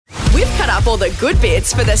up all the good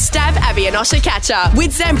bits for the Stav, Abby and Osher catch-up.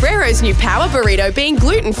 With Zambrero's new power burrito being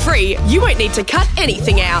gluten-free, you won't need to cut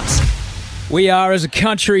anything out. We are, as a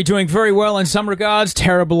country, doing very well in some regards,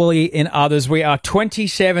 terribly in others. We are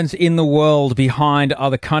 27th in the world behind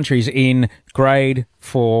other countries in grade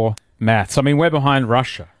 4 maths. I mean, we're behind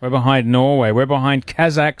Russia, we're behind Norway, we're behind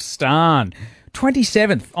Kazakhstan.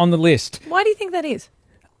 27th on the list. Why do you think that is?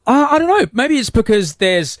 I don't know. Maybe it's because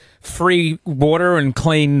there's free water and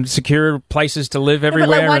clean, secure places to live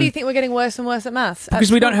everywhere. But why do you think we're getting worse and worse at maths?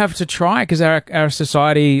 Because we don't have to try, because our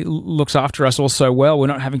society looks after us all so well. We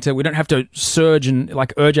don't have to surge and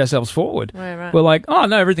urge ourselves forward. Right. We're like, oh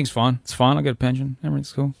no, everything's fine. It's fine. I get a pension.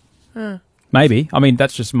 Everything's cool. Maybe. I mean,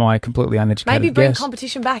 that's just my completely uneducated Maybe bring guess.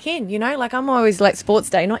 competition back in, I'm always like sports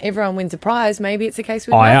day. Not everyone wins a prize. Maybe it's a case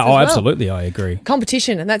with maths as well. Absolutely. I agree.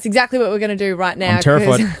 Competition, and that's exactly what we're going to do right now. I'm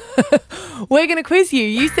terrified. We're going to quiz you.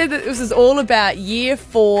 You said that this is all about year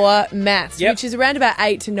 4 maths, which is around about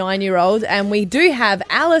 8 to 9 year olds. And we do have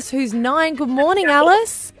Alice, who's 9. Good morning,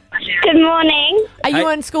 Alice. Good morning. Are you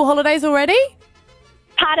on school holidays already?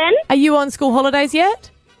 Pardon? Are you on school holidays yet?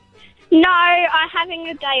 No, I'm having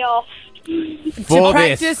a day off. To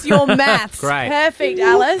practice your maths. Great. Perfect,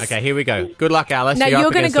 Alice. Okay, here we go. Good luck, Alice. Now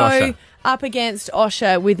you're going to go Osher. up against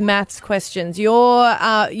Osher with maths questions. Your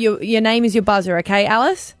name is your buzzer, okay,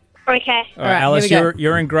 Alice? Okay. All right, Alice, here we go.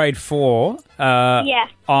 you're in grade 4. Yeah.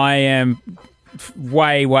 I am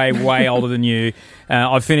way, way, way older than you.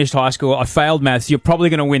 I've finished high school. I failed maths. You're probably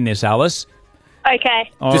going to win this, Alice.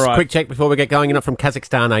 Okay. All Just right. a quick check before we get going. You're not from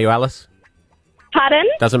Kazakhstan, are you, Alice? Pardon?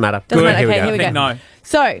 Doesn't matter. Doesn't Good. matter. Here Okay, we go. here we go. No.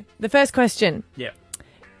 So, the first question. Yeah.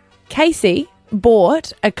 Casey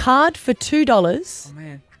bought a card for $2 Oh,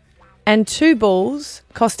 man. and 2 balls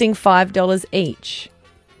costing $5 each.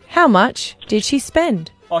 How much did she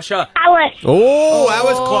spend? Osher. Alice, Oh, that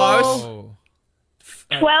was close.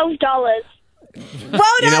 $12. Well done,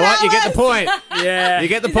 You know what? You get the point. Yeah. You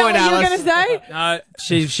get the Is that point, what you were Alice. going to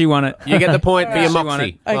say? No, she won it. You get the point for your She won moxie.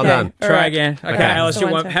 it. Well Okay. done. All Try right. again. Okay, Okay. Alice, So you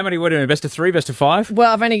one won. time. How many were doing? Best of 3, best of 5?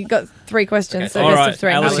 Well, I've only got 3 questions, so All best right, of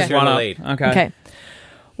 3. Alice Okay. is one in the up. lead. Okay.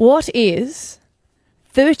 What is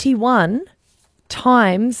 31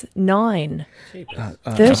 times 9?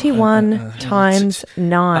 31 times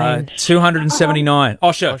 9. 279.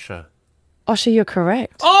 Osher. Osher. Osher, you're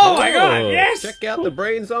correct. Oh, my God, yes! Check out the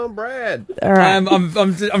brains on bread. All right.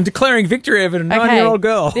 I'm declaring victory over a 9-year-old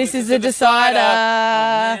girl. This is the decider.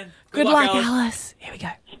 man. Good luck, Alice. Here we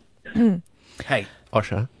go. Hey,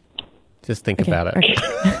 Osher, just think about it. Okay.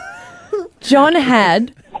 John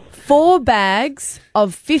had 4 bags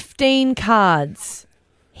of 15 cards.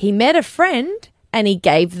 He met a friend and he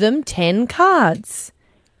gave them 10 cards.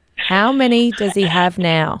 How many does he have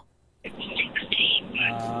now?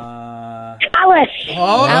 Alice,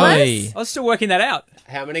 Oh, Alice? I was still working that out.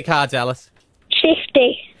 How many cards, Alice?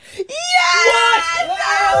 50.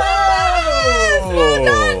 Well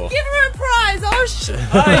done. Give her a prize. Oh,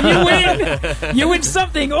 You win. You win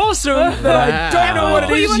something awesome, but I don't know what it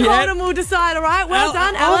Put you is on hold yet. and we'll decide, all right? Well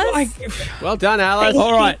done, Alice. Well done, Alice.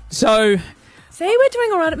 All right, so See, we're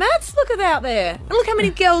doing all right at maths. Look at that out there. And look how many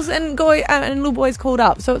girls and and little boys called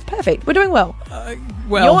up. So it's perfect. We're doing well.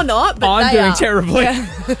 well, You're not, but I'm they doing are. terribly.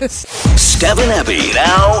 Stav and Abby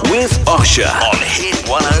now with Osher on Hit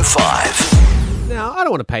 105. Now, I don't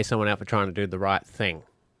want to pay someone out for trying to do the right thing,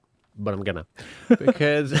 but I'm going to.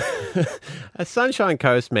 Because a Sunshine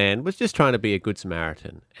Coast man was just trying to be a good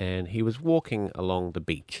Samaritan, and he was walking along the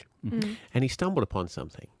beach, and he stumbled upon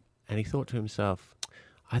something, and he thought to himself,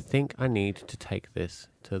 I think I need to take this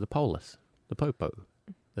to the polis, the popo,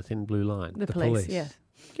 the thin blue line. The police, police. yeah.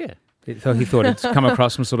 Yeah. So he thought he'd come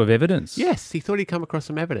across some sort of evidence. Yes, he thought he'd come across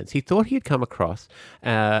some evidence. He thought he'd come across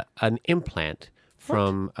an implant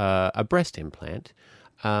from a breast implant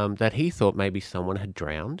that he thought maybe someone had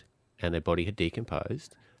drowned and their body had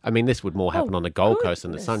decomposed. I mean, this would more happen on the Gold Coast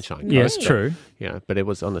than the Sunshine Coast. Yes, but, true. Yeah, but it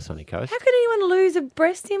was on the sunny coast. How could anyone lose a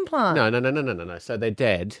breast implant? No. So they're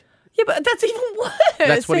dead. Yeah, but that's even worse.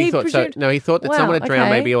 That's what So he thought. presumed- So no, he thought that Wow, someone had drowned okay.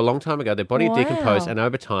 maybe a long time ago. Their body had decomposed, Wow. and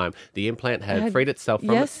over time, the implant had Had- freed itself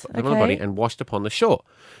from, yes, from the body okay. and washed upon the shore.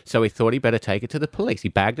 So he thought he better take it to the police. He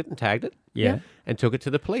bagged it and tagged it, Yeah. and took it to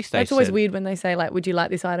the police station. That's always weird when they say, like, would you like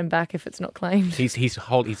this item back if it's not claimed? He's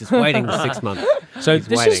just waiting for 6 months. So He's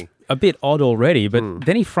this waiting. is a bit odd already, but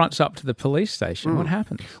then he fronts up to the police station. What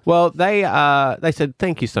happened? Well, they said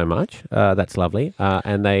thank you so much. That's lovely,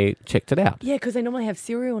 and they checked it out. Yeah, because they normally have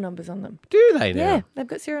serial numbers on them. Do they now? Yeah, they've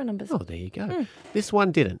got serial numbers. Oh, there you go. This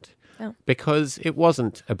one didn't, Oh. because it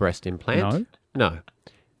wasn't a breast implant. No? No,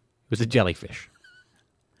 it was a jellyfish.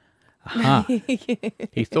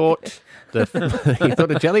 He thought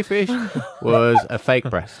a jellyfish was a fake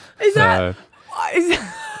breast. Is that?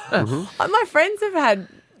 My friends have had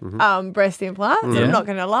breast implants. Yeah. I'm not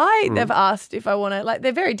going to lie. They've asked if I want to. Like,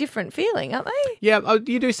 they're very different feeling, aren't they? Yeah,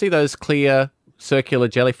 you do see those clear circular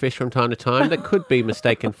jellyfish from time to time that could be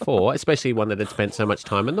mistaken for, especially one that had spent so much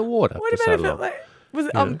time in the water What for about so if long. it like?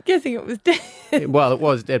 I'm guessing it was dead. Well, it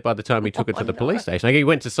was dead by the time he took it to the police station. Like, he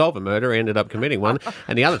went to solve a murder, he ended up committing one.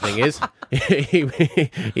 And the other thing is,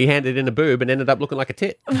 he handed in a boob and ended up looking like a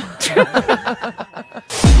tit.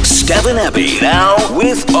 Stav and Abby now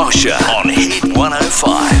with Osher on Hit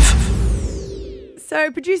 105. So,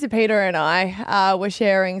 producer Peter and I were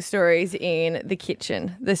sharing stories in the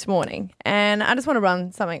kitchen this morning, and I just want to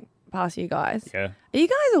run something past you guys. Yeah. Are you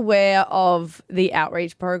guys aware of the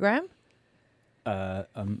outreach program?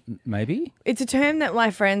 Maybe? It's a term that my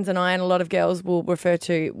friends and I and a lot of girls will refer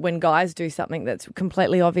to when guys do something that's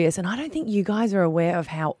completely obvious, and I don't think you guys are aware of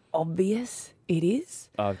how obvious it is.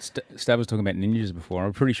 Stav was talking about ninjas before.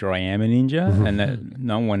 I'm pretty sure I am a ninja, and that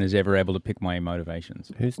no one is ever able to pick my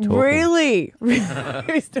motivations. Who's talking? Really?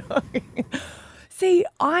 Who's talking? See,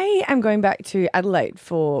 I am going back to Adelaide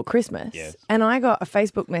for Christmas, Yes. and I got a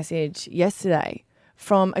Facebook message yesterday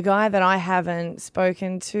from a guy that I haven't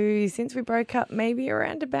spoken to since we broke up, maybe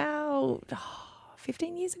around about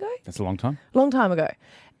 15 years ago. That's a long time. Long time ago.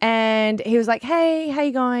 And he was like, hey, how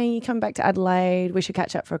you going? You coming back to Adelaide? We should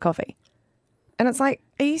catch up for a coffee. And it's like,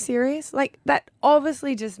 are you serious? Like, that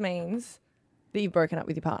obviously just means that you've broken up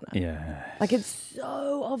with your partner. Yeah. Like, it's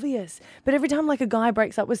so obvious. But every time, like, a guy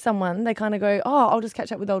breaks up with someone, they kind of go, oh, I'll just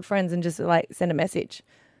catch up with old friends and just, like, send a message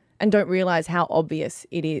and don't realise how obvious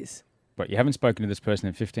it is. But you haven't spoken to this person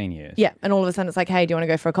in 15 years. Yeah. And all of a sudden it's like, hey, do you want to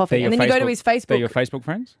go for a coffee? And then you go to his They're Facebook. your Facebook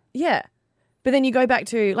friends? Yeah. But then you go back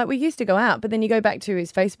to, like, we used to go out, but then you go back to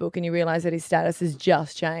his Facebook and you realise that his status has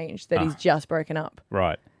just changed, that he's just broken up.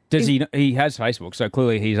 Right. Does he has Facebook, so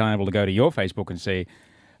clearly he's unable to go to your Facebook and see,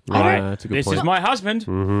 That's a good this point. is my husband.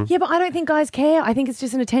 Yeah, but I don't think guys care. I think it's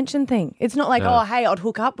just an attention thing. It's not like, oh, hey, I'd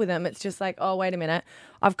hook up with him. It's just like, oh, wait a minute.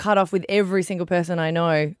 I've cut off with every single person I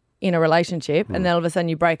know in a relationship, and then all of a sudden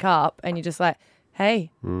you break up and you're just like,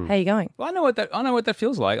 hey, how you going? Well, I know what that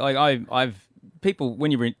feels like. Like I've people,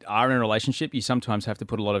 when you are in a relationship, you sometimes have to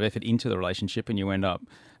put a lot of effort into the relationship, and you end up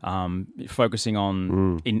focusing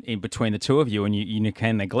on in between the two of you, and you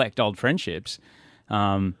can neglect old friendships.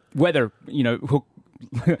 Whether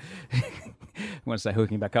I want to say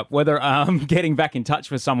hooking back up, whether getting back in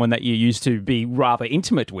touch with someone that you used to be rather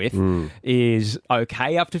intimate with is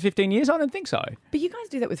okay after 15 years. I don't think so. But you guys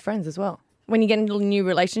do that with friends as well. When you get into a new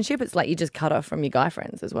relationship, it's like you just cut off from your guy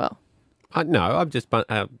friends as well. No, I've just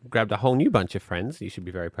grabbed a whole new bunch of friends. You should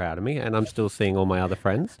be very proud of me. And I'm still seeing all my other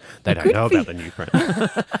friends. They don't know about the new friends.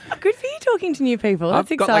 Good for you talking to new people.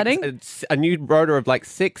 That's I've got exciting. a new rota of like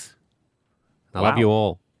 6. I love Wow. you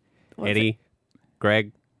all. What's Eddie,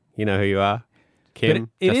 Greg, you know who you are. But Kim,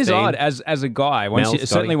 it is Justine. odd as a guy. Mel,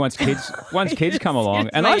 Certainly Scotty. once kids come along,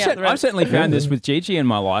 and me out the I've rest. certainly found this with Gigi in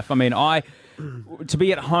my life. I mean, to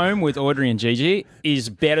be at home with Audrey and Gigi is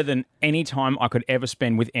better than any time I could ever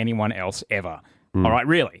spend with anyone else ever. All right,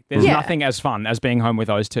 really. There's Yeah. nothing as fun as being home with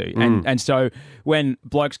those two. And so when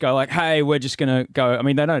blokes go like, hey, we're just going to go, I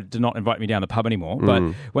mean, they do not invite me down the pub anymore, but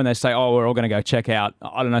when they say, oh, we're all going to go check out,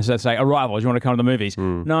 I don't know, so they say, Arrival, do you want to come to the movies?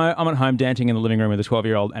 No, I'm at home dancing in the living room with a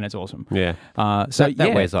 12-year-old and it's awesome. Yeah. So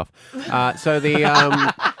That wears off. So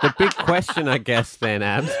the big question, I guess, then,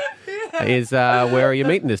 Abs, is where are you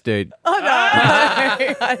meeting this dude? Oh, no.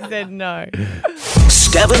 I said no.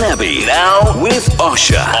 Stav and Abby now with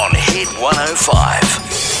Osher on Hit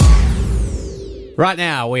 105. Right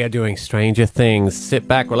now, we are doing Stranger Things. Sit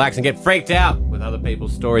back, relax, and get freaked out with other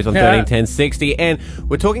people's stories on Yeah. 131060. And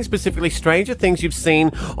we're talking specifically Stranger Things you've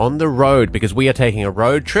seen on the road, because we are taking a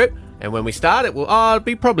road trip. And when we start, it'll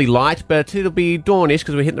be probably light, but it'll be dawnish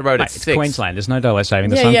because we're hitting the road Mate, at it's 6. Queensland. There's no daylight saving.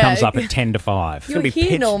 The Yeah, sun yeah. comes up at 10 to 5. You're be here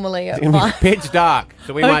pitch- normally It's at going to 5. be pitch dark,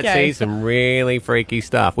 so we might Okay. see some really freaky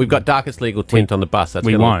stuff. We've got darkest legal tint on the bus. That's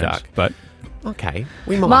We going to won't, look dark. but Okay,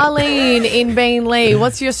 we might. Marlene in Beanley,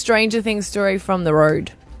 what's your Stranger Things story from the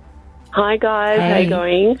road? Hi guys, how Hey. you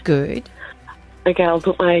going? Good. Okay, I'll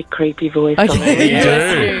put my creepy voice on. Okay.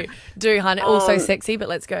 Yeah. Do, hun. Also sexy, but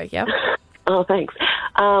let's go. Yep. Oh, thanks.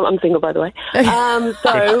 I'm single, by the way.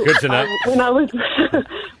 So Good to know.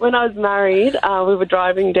 when I was married, we were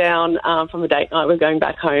driving down from a date night. We were going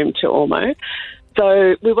back home to Ormo.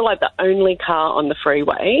 So we were like the only car on the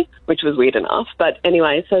freeway, which was weird enough. But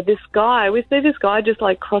anyway, so we see this guy just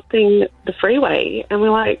like crossing the freeway, and we're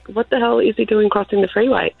like, what the hell is he doing crossing the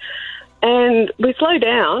freeway? And we slow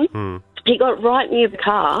down, he got right near the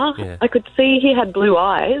car. Yeah. I could see he had blue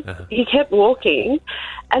eyes. He kept walking.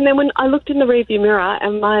 And then when I looked in the rearview mirror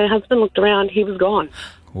and my husband looked around, he was gone.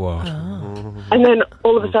 Whoa. And then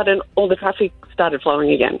all of a sudden, all the traffic started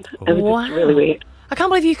flowing again. It was just really weird. I can't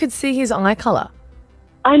believe you could see his eye colour.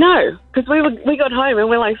 I know, because we got home and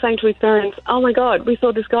we're like saying to his parents, "Oh my God, we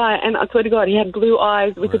saw this guy, and I swear to God, he had blue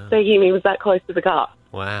eyes. We could see him. He was that close to the car."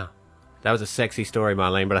 Wow. That was a sexy story,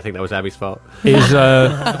 Marlene, but I think that was Abby's fault. Is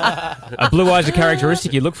a blue eyes a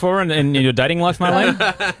characteristic you look for in your dating life, Marlene?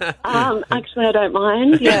 Actually, I don't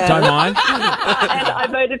mind. Yeah, Don't mind? and I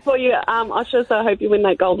voted for you, Osher. So I hope you win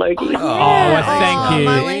that gold Logie. Oh, well, thank you.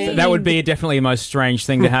 Marlene. That would be definitely the most strange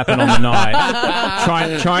thing to happen on the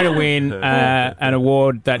night. Trying to win an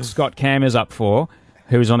award that Scott Cam is up for,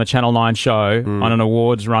 who was on a Channel 9 show on an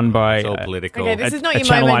awards run by It's all political. Okay, this is not a your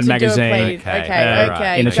Channel moment 9 to do a magazine. plead. Okay, Okay, all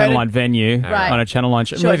okay. in a Go Channel to- 9 venue Right. on a Channel 9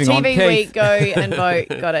 show. Sure, Moving on, TV Keith. Week, go and vote.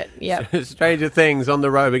 Got it. Yep. Stranger things on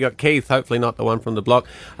the road. We got Keith, hopefully not the one from the block,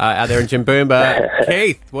 out there in Jimboomba.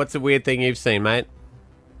 Keith, what's the weird thing you've seen, mate?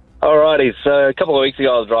 Alrighty, so a couple of weeks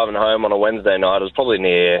ago I was driving home on a Wednesday night. It was probably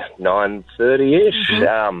near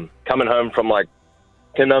 9:30ish. Coming home from like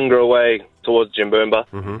Canungra way towards Jimboomba.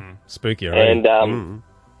 Spooky, already. And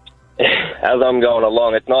as I'm going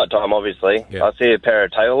along, it's night time obviously, Yeah. I see a pair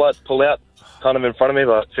of taillights pull out kind of in front of me,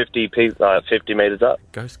 like 50 metres up.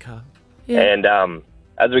 Ghost car. And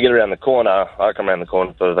as we get around the corner, I come around the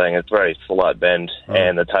corner sort of thing, it's a very slight bend,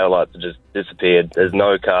 and the taillights have just disappeared. There's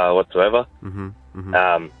no car whatsoever.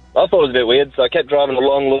 I thought it was a bit weird, so I kept driving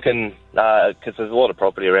along looking, because there's a lot of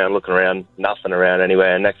property around, looking around, nothing around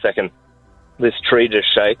anywhere, and next second, this tree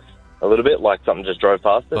just shakes a little bit, like something just drove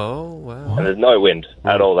past it, Oh, wow. and there's no wind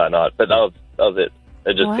at all that night, but that was it.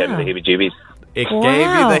 It just gave me the heebie-jeebies. It Wow. gave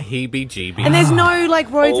you the heebie-jeebies. And there's no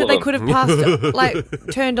like roads All that of they them. could have passed,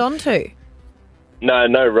 like turned onto.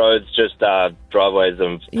 No roads, just driveways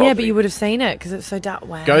and Yeah, but property. you would have seen it because it's so dark.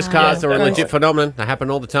 Wow. Ghost cars are a Ghost- legit phenomenon. They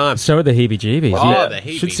happen all the time. So are the heebie-jeebies. Oh, You the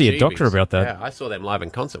heebie-jeebies. should see a doctor about that. Yeah, I saw them live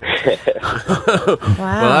in concert. Wow.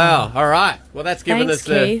 Wow. All right. Well, that's given Thanks,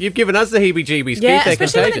 us Keith. you've given us the heebie-jeebies. Yeah, Keith, they're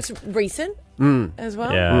especially when contagious. it's recent as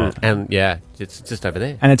well. Yeah. And yeah, it's just over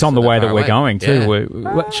there. And it's on the not way far that we're away. going too.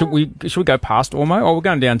 Yeah. Should we go past Ormo? Or we're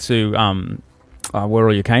going down to where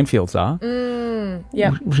all your cane fields are.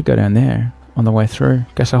 Yeah. We should go down there on the way through.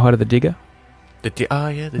 Go say hi to the digger. The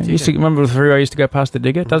You used to remember the freeway used to go past the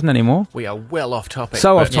digger. Doesn't anymore. We are well off topic.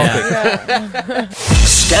 So off but- topic.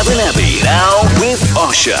 Stav and Abby now with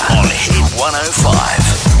Osher on Hit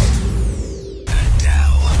 105.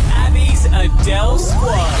 Abby's Adele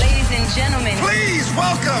Squad. Ladies and gentlemen, Please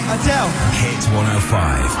welcome Adele. Hit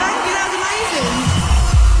 105. thank you, that was amazing.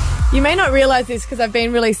 You may not realise this because I've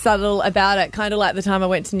been really subtle about it, kind of like the time I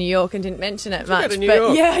went to New York and didn't mention it much. to New but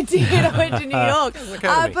York? yeah, I did. I went to New York.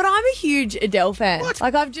 Academy. But I'm a huge Adele fan.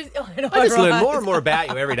 Like I've just, I know, I just learn right? more and more about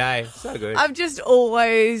you every day. So good. I've just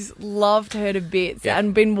always loved her to bits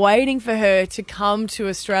and been waiting for her to come to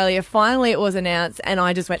Australia. Finally, it was announced, and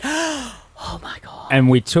I just went, oh my God. And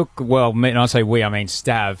we took, well, and I say we, I mean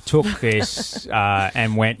Stav, took this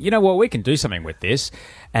and went, you know what, we can do something with this.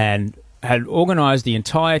 And had organised the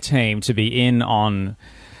entire team to be in on,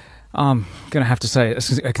 I'm going to have to say,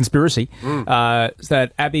 a conspiracy,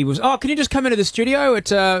 that Abby was, can you just come into the studio at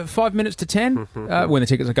 5 minutes to 10, when the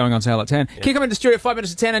tickets are going on sale at 10. Can you come into the studio at 5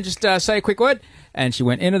 minutes to 10 and just say a quick word? And she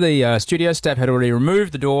went into the studio. Stav had already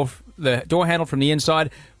removed the door handle from the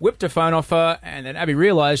inside, whipped her phone off her, and then Abby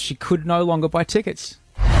realised she could no longer buy tickets.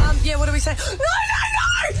 Yeah, what do we say? No!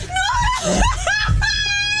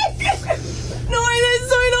 No, that's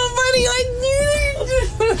so not funny.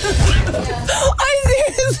 I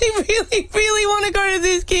seriously really want to go to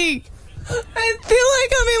this gig. I feel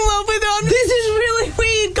like I'm in love with her. This is really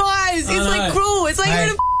weird, guys. It's like cruel. It's like you're in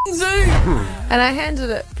a zoo. And I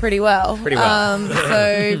handled it pretty well. Pretty well.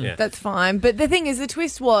 So that's fine. But the thing is, the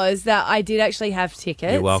twist was that I did actually have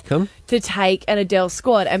tickets. You're welcome. To take an Adele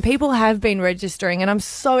squad, and people have been registering, and I'm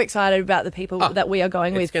so excited about the people that we are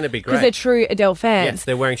going with. It's gonna be because great. they're true Adele fans. Yes,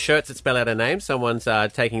 they're wearing shirts that spell out her name. Someone's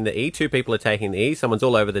taking the E. Two people are taking the E. Someone's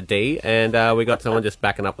all over the D. And we got someone just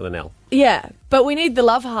backing up with an L. Yeah, but we need the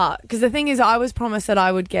love heart, because the thing is, I was promised that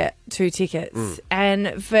I would get 2 tickets,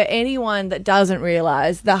 and for anyone that doesn't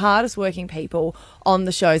realise, the hardest working people on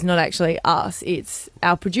the show is not actually us, it's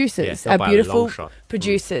our producers, Yeah, our by a beautiful long shot.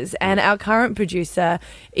 producers, and our current producer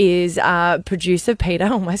is producer Peter. I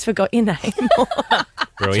almost forgot your name.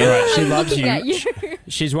 Brilliant. She loves you. Yeah, you.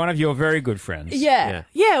 She's one of your very good friends. Yeah,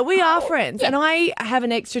 we are friends. And I have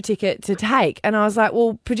an extra ticket to take. And I was like,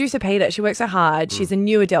 well, producer Peter, she works so hard. She's a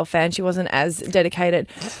new Adele fan. She wasn't as dedicated.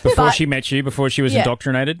 Before she met you, before she was Yeah.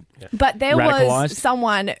 indoctrinated. But there was Radicalised?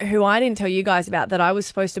 someone who I didn't tell you guys about that I was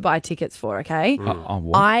supposed to buy tickets for, okay?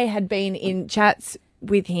 What? I had been in chats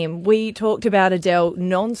with him. We talked about Adele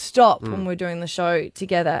non-stop when we were doing the show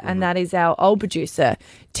together, and that is our old producer,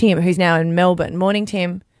 Tim, who's now in Melbourne. Morning,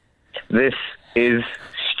 Tim. This is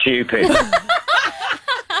stupid.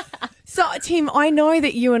 So, Tim, I know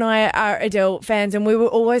that you and I are Adele fans, and we were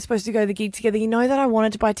always supposed to go to the gig together. You know that I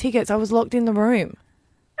wanted to buy tickets. I was locked in the room.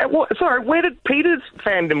 Sorry, where did Peter's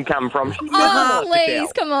fandom come from? She never Oh, liked please,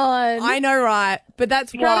 Adele. come on. I know, right? But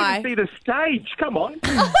that's You why. can't even see the stage. Come on.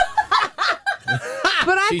 But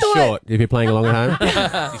I She's thought, short if you're playing along at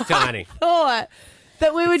home. She's tiny. thought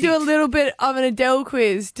that we would do a little bit of an Adele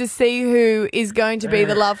quiz to see who is going to be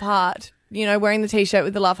the love heart. You know, wearing the T-shirt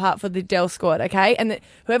with the love heart for the Adele squad, okay? And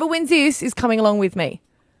whoever wins this is coming along with me.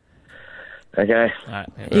 Okay.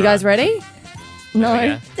 You guys ready? No.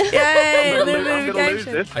 Yay! I'm little going to bit of lose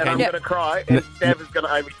action. this, and I'm Yeah. going to cry, and Stav is going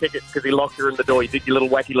to owe me tickets because he locked her in the door. You did your little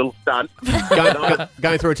wacky little stunt.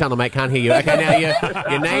 Going through a tunnel, mate. Can't hear you. Okay, now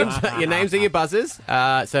your names are your buzzers.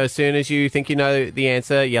 So as soon as you think you know the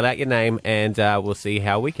answer, yell out your name, and we'll see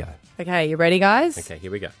how we go. Okay, you ready, guys? Okay,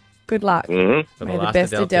 here we go. Good luck. Mm-hmm. For May the last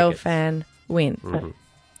best Adele tickets. fan win.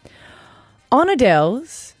 On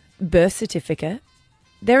Adele's birth certificate,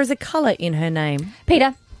 there is a colour in her name.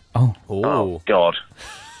 Peter. Oh, God.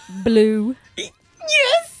 Blue. Yes!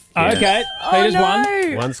 Okay, Peter's no.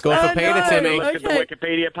 won. One score for Peter, no. Timmy. Look at the Okay.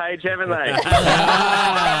 Wikipedia page, haven't they?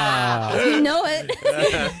 You know it.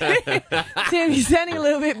 Tim, you're sounding a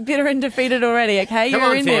little bit bitter and defeated already, okay? Come You're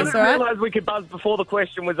on, in Tim. I this, didn't all right? realise we could buzz before the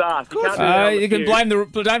question was asked. You can't do that on the You can cue. blame the...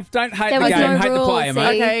 Don't hate There the was game, no hate the rules, player,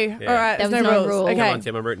 mate. see? Okay, Yeah. all right, There there's was no no rules. rule. Okay. Come on,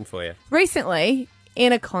 Tim. I'm rooting for you. Recently,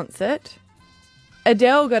 in a concert,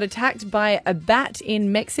 Adele got attacked by a bat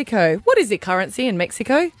in Mexico. What is the currency in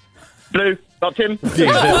Mexico? Blue, not Tim.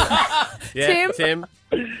 Yeah, Tim.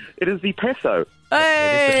 It is the peso.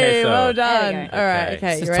 Hey, peso. well done. There you go. All right, Okay.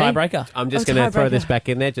 okay, It's you a ready? tiebreaker. I'm just Oh, going to throw tiebreaker. this back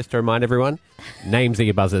in there just to remind everyone. Names are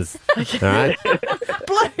your buzzers. All right?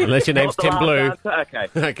 Unless your name's Not the Tim last Blue. answer. Okay.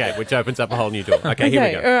 Okay, which opens up a whole new door. Okay, here we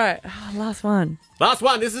Okay, go. all right. Oh, last one. Last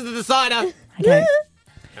one. This is the decider. Okay.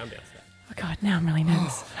 Calm down, Steph. Oh, God, now I'm really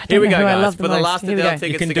nervous. I don't Here we know go, who I guys. love For the the most. last Here we Adele go.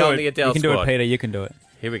 tickets You can to do go on it. the Adele You can do squad. it, Peter. You can do it.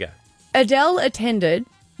 Here we go. Adele attended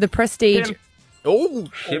the Prestige. Tim. Oh,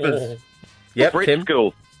 shivers. Yep, Brit Tim.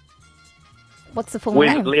 School What's the full with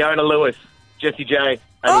name? Leona Lewis, Jessie J, Amy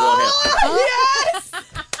Yes!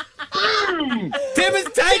 Tim has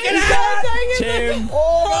taken it! Tim.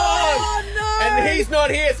 Oh, no! And he's not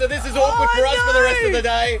here, so this is awkward for us for the rest of the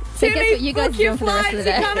day. So guess what you guys book are your doing for the rest of the flights.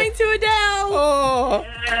 day? You're coming to Adele. Oh.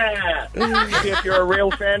 Yeah. If you're a real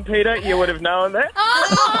fan, Peter, you would have known that.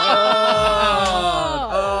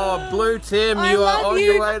 Oh, Blue Tim, I you are love on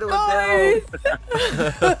you your way to Adele.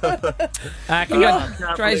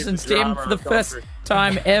 Congratulations, Tim. For the first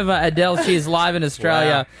time ever, Adele, she is live in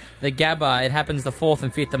Australia. The Gabba. It happens the 4th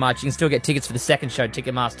and 5th of March. You can still get tickets for the second show,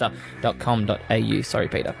 ticketmaster.com.au. Sorry,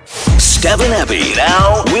 Peter. Stav and Abby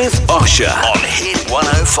now with Osher on Hit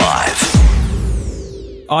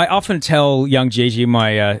 105. I often tell young Gigi,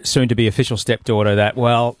 my soon-to-be official stepdaughter, that,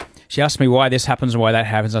 well, she asked me why this happens and why that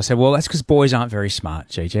happens. I said, well, that's because boys aren't very smart,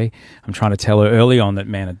 Gigi. I'm trying to tell her early on that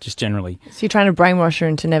men are just generally... So you're trying to brainwash her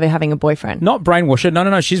into never having a boyfriend? Not brainwash her.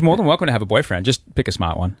 No. She's more than welcome to have a boyfriend. Just pick a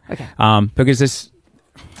smart one. Okay. Because there's...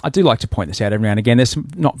 I do like to point this out every now and again. There's some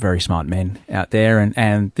not very smart men out there,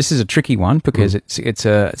 and this is a tricky one because it's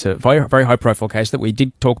a very, very high profile case that we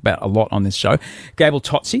did talk about a lot on this show. Gable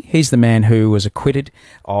Totsi, he's the man who was acquitted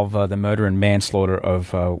of the murder and manslaughter of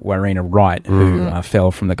Warina Wright, who fell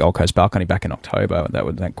from the Gold Coast balcony back in October.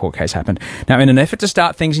 That court case happened. Now, in an effort to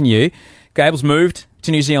start things anew, Gable's moved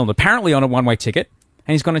to New Zealand, apparently on a one-way ticket,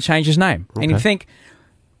 and he's going to change his name. Okay. And you think,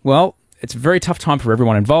 well, it's a very tough time for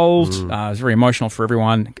everyone involved. It's very emotional for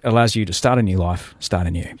everyone. It allows you to start a new life, start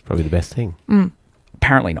anew. Probably the best thing.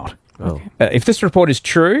 Apparently not. Oh. If this report is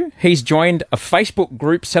true, he's joined a Facebook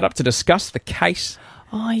group set up to discuss the case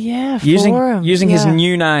Oh, yeah, using his Yeah.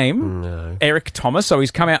 new name, Eric Thomas. So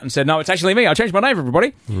he's come out and said, no, it's actually me. I changed my name,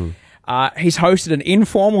 everybody. He's hosted an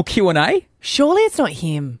informal Q&A. Surely it's not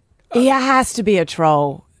him. He has to be a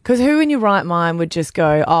troll. Because who in your right mind would just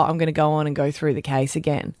go, oh, I'm going to go on and go through the case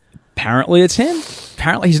again? Apparently it's him.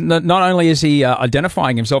 Apparently he's not only is he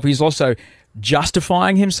identifying himself, he's also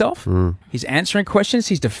justifying himself. He's answering questions.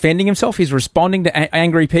 He's defending himself. He's responding to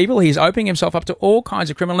angry people. He's opening himself up to all kinds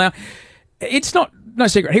of criminal. Now, it's no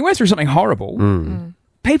secret. He went through something horrible.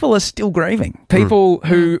 People are still grieving. People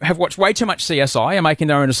who have watched way too much CSI are making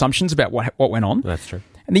their own assumptions about what went on. That's true.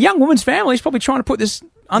 And the young woman's family is probably trying to put this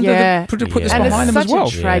put this and behind it's them as such well.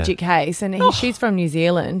 a tragic case. And she's from New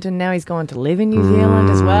Zealand, and now he's gone to live in New Zealand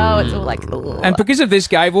as well. It's all like, ugh. And because of this,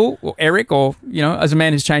 Gable or Eric, or as a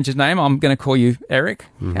man who's changed his name, I'm going to call you Eric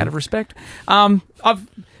out of respect.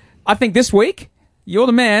 I think this week you're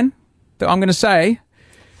the man that I'm going to say.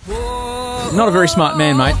 Not a very smart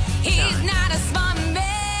man, mate.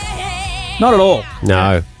 Not at all.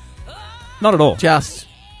 No. Not at all. Just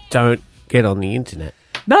don't get on the internet.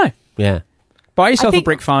 No. Yeah. Buy yourself a think-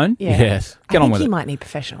 brick phone. Yeah. Yes. Get I on think with he it. might need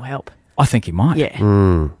professional help. I think he might. Yeah.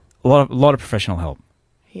 A lot of professional help.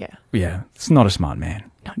 Yeah. Yeah. It's not a smart man.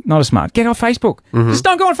 Not a smart. Get off Facebook. Just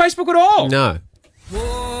don't go on Facebook at all. No.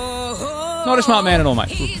 Not a smart man at all,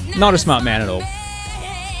 mate. Not a smart man at all.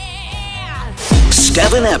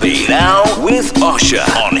 Stav and Abby now with Osher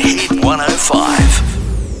on Hit 105.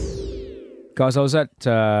 Guys, I was at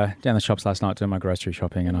down the shops last night doing my grocery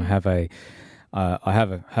shopping, and I have a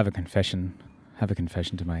confession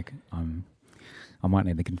to make. I might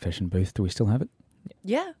need the confession booth. Do we still have it?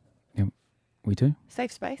 Yeah. Yeah, we do.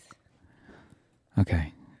 Safe space.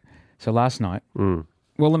 Okay. So last night, well,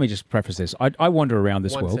 let me just preface this. I wander around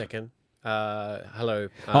this 1 world. second. Hello.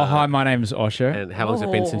 Hi, my name's Osher. And how long's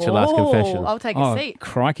it been since your last confession? I'll take a seat.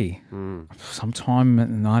 Crikey. Sometime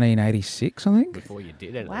in 1986, I think. Before you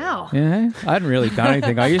did it. Wow. Yeah, I hadn't really done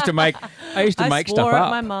anything. I used to make stuff swore at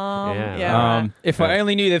up. my mum. Yeah. Yeah. If I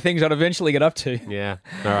only knew the things I'd eventually get up to. Yeah.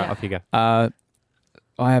 All right, off you go.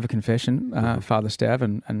 I have a confession, Father Stav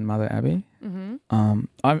and Mother Abby.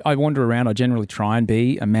 I wander around. I generally try and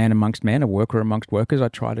be a man amongst men, a worker amongst workers. I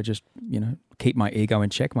try to just, keep my ego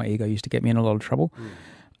in check. My ego used to get me in a lot of trouble.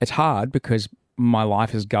 It's hard because my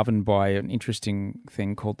life is governed by an interesting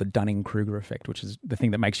thing called the Dunning-Kruger effect, which is the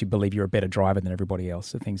thing that makes you believe you're a better driver than everybody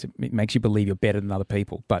else. The things that it makes you believe you're better than other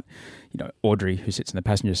people. But, Audrey, who sits in the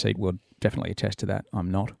passenger seat, will definitely attest to that.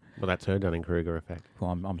 I'm not. Well, that's her Dunning-Kruger effect.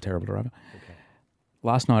 Well, I'm a terrible driver. Okay.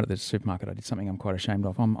 Last night at the supermarket, I did something I'm quite ashamed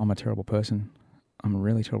of. I'm a terrible person. I'm a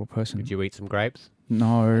really terrible person. Did you eat some grapes?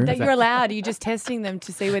 No. That you're allowed. You're just testing them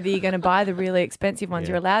to see whether you're going to buy the really expensive ones. Yeah.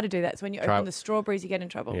 You're allowed to do that. So when you Try open it. the strawberries, you get in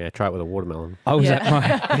trouble. Yeah, try it with a watermelon. I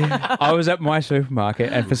was at my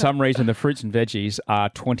supermarket, and for some reason, the fruits and veggies are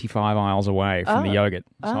 25 aisles away from the yogurt.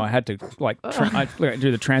 So I had to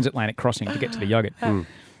do the transatlantic crossing to get to the yogurt. And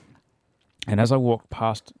as I walked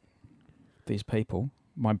past these people,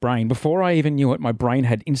 my brain, before I even knew it, my brain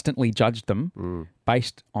had instantly judged them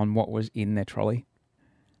based on what was in their trolley.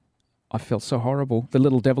 I felt so horrible. The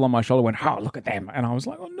little devil on my shoulder went, "Oh, look at them!" And I was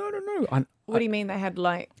like, "Oh no, no, no!" What do you mean they had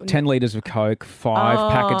 10 litres of Coke,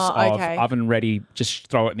 5 packets of okay. oven-ready, just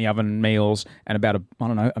throw it in the oven meals, and about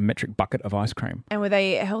a metric bucket of ice cream. And were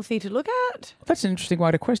they healthy to look at? That's an interesting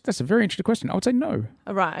way to question. That's a very interesting question. I would say no.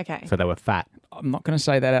 Oh, right. Okay. So they were fat. I'm not going to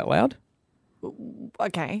say that out loud.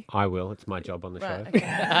 Okay. I will. It's my job on the show.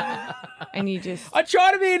 Okay. And you just. I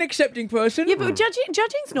try to be an accepting person. Yeah, but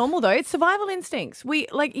judging's normal though. It's survival instincts.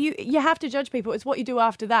 You have to judge people. It's what you do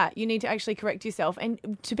after that. You need to actually correct yourself.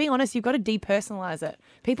 And to be honest, you've got to depersonalize it.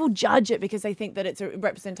 People judge it because they think that it's a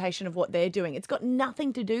representation of what they're doing. It's got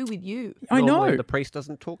nothing to do with you. I Normally know. The priest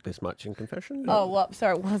doesn't talk this much in confession. Oh, well,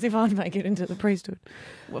 sorry. Well, as if I'd make it into the priesthood.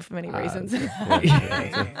 Well, for many reasons. But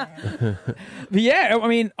yeah,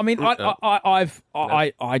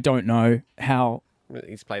 I don't know how.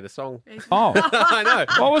 He's played a song. Oh, I know.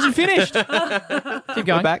 I wasn't finished. Keep We're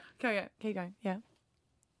going. back. Keep going. Yeah.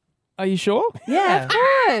 Are you sure? Yeah, of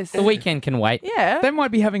course. The weekend can wait. Yeah. They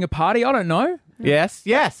might be having a party. I don't know. Yes.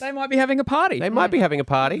 They might be having a party. They might be having a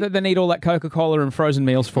party. That they need all that Coca-Cola and frozen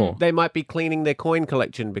meals for. They might be cleaning their coin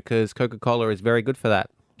collection because Coca-Cola is very good for that.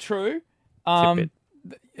 True. Tidbit.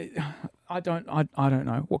 I don't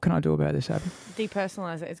know. What can I do about this, Abby?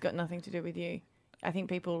 Depersonalize it. It's got nothing to do with you. I think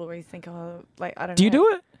people always think, I don't know. Do you do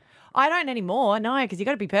it? I don't anymore, no, because you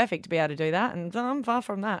got to be perfect to be able to do that, and I'm far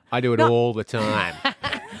from that. I do it all the time.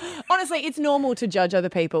 Honestly, it's normal to judge other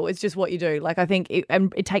people. It's just what you do. Like, I think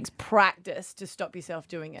it takes practice to stop yourself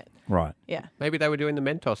doing it. Right. Yeah. Maybe they were doing the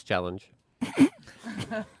Mentos challenge.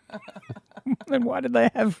 Then why did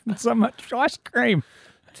they have so much ice cream?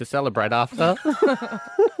 To celebrate after.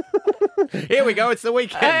 Here we go. It's the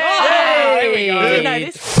weekend. Here we go. Didn't know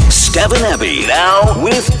this. Stav and Abby now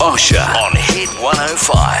with Osher on Hit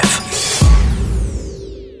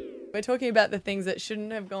 105. We're talking about the things that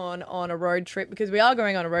shouldn't have gone on a road trip because we are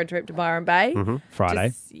going on a road trip to Byron Bay.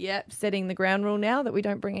 Friday. Just, setting the ground rule now that we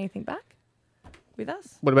don't bring anything back with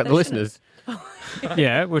us. What about the listeners?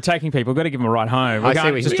 Yeah, we're taking people. We've got to give them a ride home. We I see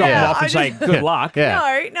can't what just you- drop them yeah. off and say good luck.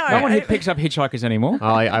 Yeah. No. No one picks up hitchhikers anymore.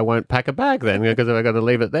 I won't pack a bag then because I've got to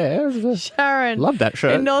leave it there. Sharon. Love that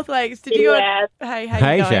shirt. In North Lakes. Did you Yes. Hey, how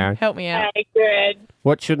Hey, you going? Sharon. Help me out. Hey, good.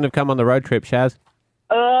 What shouldn't have come on the road trip, Shaz?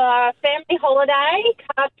 Family holiday,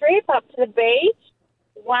 car trip up to the beach.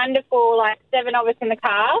 Wonderful, like 7 of us in the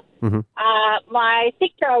car. My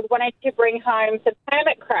 6-year-old wanted to bring home some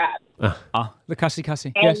hermit crabs. The cussy.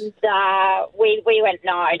 And Yes. we went,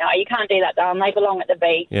 no, you can't do that, darling. They belong at the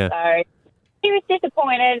beach. Yeah. So he was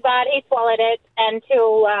disappointed, but he swallowed it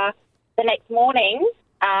until the next morning.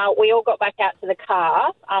 We all got back out to the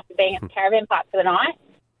car after being at the caravan park for the night.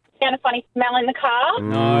 Found a funny smell in the car.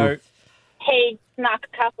 No. He snuck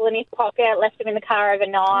a couple in his pocket, left them in the car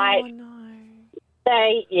overnight. Oh, no.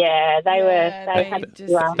 They had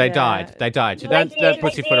to, They died. They died. So don't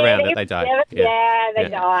put your foot around it. They died. They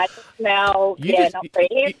died. The smell, not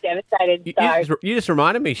pretty. He was devastated. You just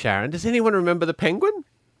reminded me, Sharon. Does anyone remember the penguin?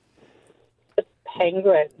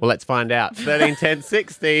 Penguin. Well, let's find out. 13, 10,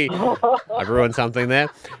 60. I've ruined something there.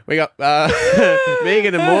 We got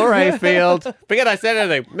Megan and Morayfield. Forget I said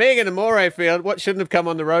anything. Megan and Morayfield, what shouldn't have come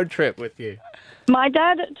on the road trip with you? My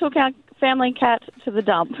dad took our family cat to the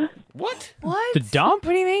dump. What? What? The dump?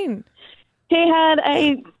 What do you mean? He had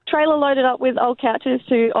a trailer loaded up with old couches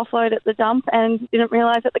to offload at the dump and didn't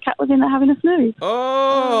realise that the cat was in there having a snooze.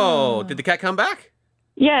 Oh, did the cat come back?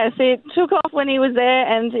 Yes, it took off when he was there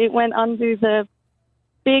and it went under the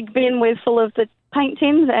big bin full of the paint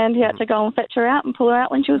tins and he had to go and fetch her out and pull her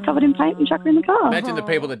out when she was covered in paint and chuck her in the car. Imagine the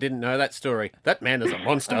people that didn't know that story. That man is a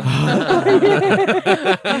monster. It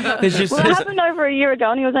happened over a year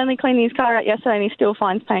ago and he was only cleaning his car out yesterday and he still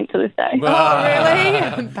finds paint to this day.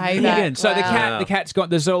 Really? Megan, so the cat's got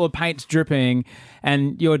there's all the paint's dripping,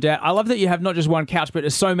 and your dad. I love that you have not just one couch, but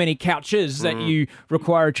there's so many couches that you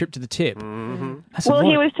require a trip to the tip. That's Well, a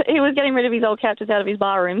lot. he was getting rid of his old couches out of his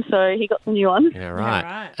bar room, so he got some new ones. Yeah,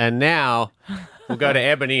 right. And now we'll go to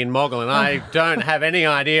Ebony and Moggle, and I don't have any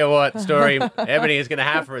idea what story Ebony is going to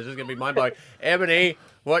have for us. It's going to be mind-blowing. Ebony,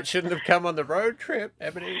 what shouldn't have come on the road trip,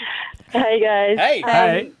 Ebony? Hey, guys.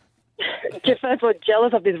 Hey. First of all,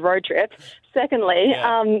 jealous of this road trip. Secondly,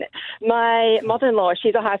 my mother-in-law,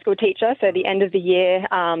 she's a high school teacher, so at the end of the year,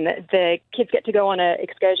 the kids get to go on an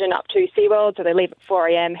excursion up to SeaWorld, so they leave at 4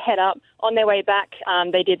 a.m, head up. On their way back,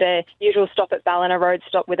 they did their usual stop at Ballina Road,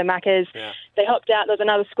 stop with the Maccas. Yeah. They hopped out. There was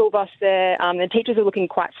another school bus there. The teachers were looking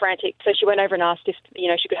quite frantic, so she went over and asked if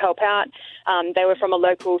she could help out. They were from a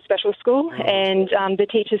local special school, and the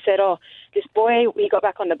teacher said, this boy, he got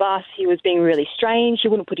back on the bus. He was being really strange. He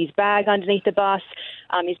wouldn't put his bag underneath the bus.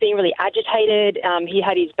 He's being really agitated. He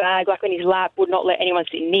had his bag on his lap, would not let anyone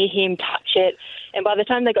sit near him, touch it. And by the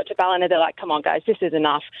time they got to Ballina, they're like, come on, guys, this is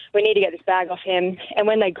enough. We need to get this bag off him. And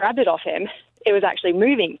when they grabbed it off him, it was actually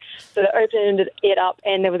moving. So they opened it up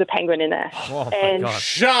and there was a penguin in there. Oh, and my God.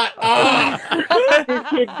 Shut up! This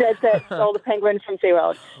kid dead set stole the penguin from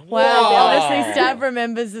SeaWorld. Wow. Honestly, Stav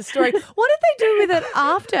remembers the story. What did they do with it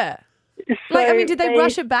after? Did they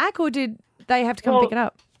rush it back or did they have to come pick it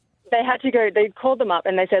up? They had to go. They called them up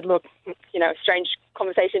and they said, look, strange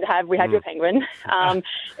conversation to have. We have your penguin.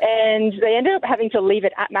 And they ended up having to leave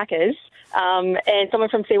it at Macca's. And someone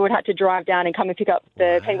from SeaWorld had to drive down and come and pick up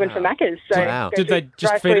the penguin from Macca's. So Did they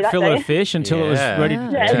just fill it of fish until it was ready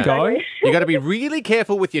to go? You got to be really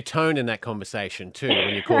careful with your tone in that conversation too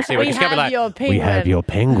when you call SeaWorld. We You just gotta be have your penguin. We have your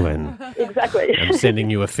penguin. Exactly. I'm sending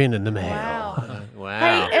you a fin in the mail. Wow.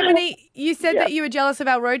 Hey, Ebony, you said that you were jealous of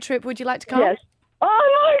our road trip. Would you like to come? Yes. Oh,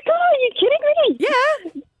 my God, are you kidding me?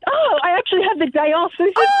 Yeah. Oh, I actually have the day off. This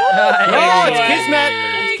is Oh, it's Kismet.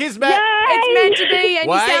 It's Kismet. It's meant to be, and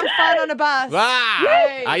Wait. you sound fun on a bus.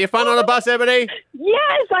 Wow. Are you fun on a bus, Ebony?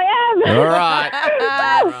 Yes, I am. All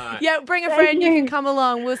right. Yeah, bring a friend. You can come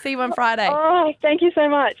along. We'll see you on Friday. Oh, thank you so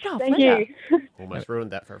much. Thank you. Almost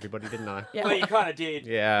ruined that for everybody, didn't I? Yeah. Well, you kind of did.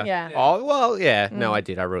 Yeah. Yeah. Oh, well, yeah. No, I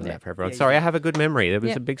did. I ruined that for everyone. Sorry, I have a good memory. There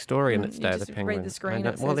was a big story in it today, the penguin. read the screen, I know-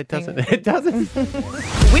 it Well, says it doesn't. penguin. It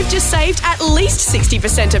doesn't. We've just saved at least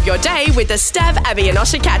 60% of your day with the Stav, Abby and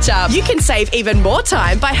Osher catch-up. You can save even more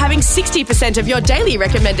time by having 60% of your daily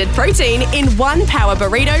recommended protein in one power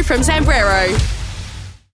burrito from Zambrero.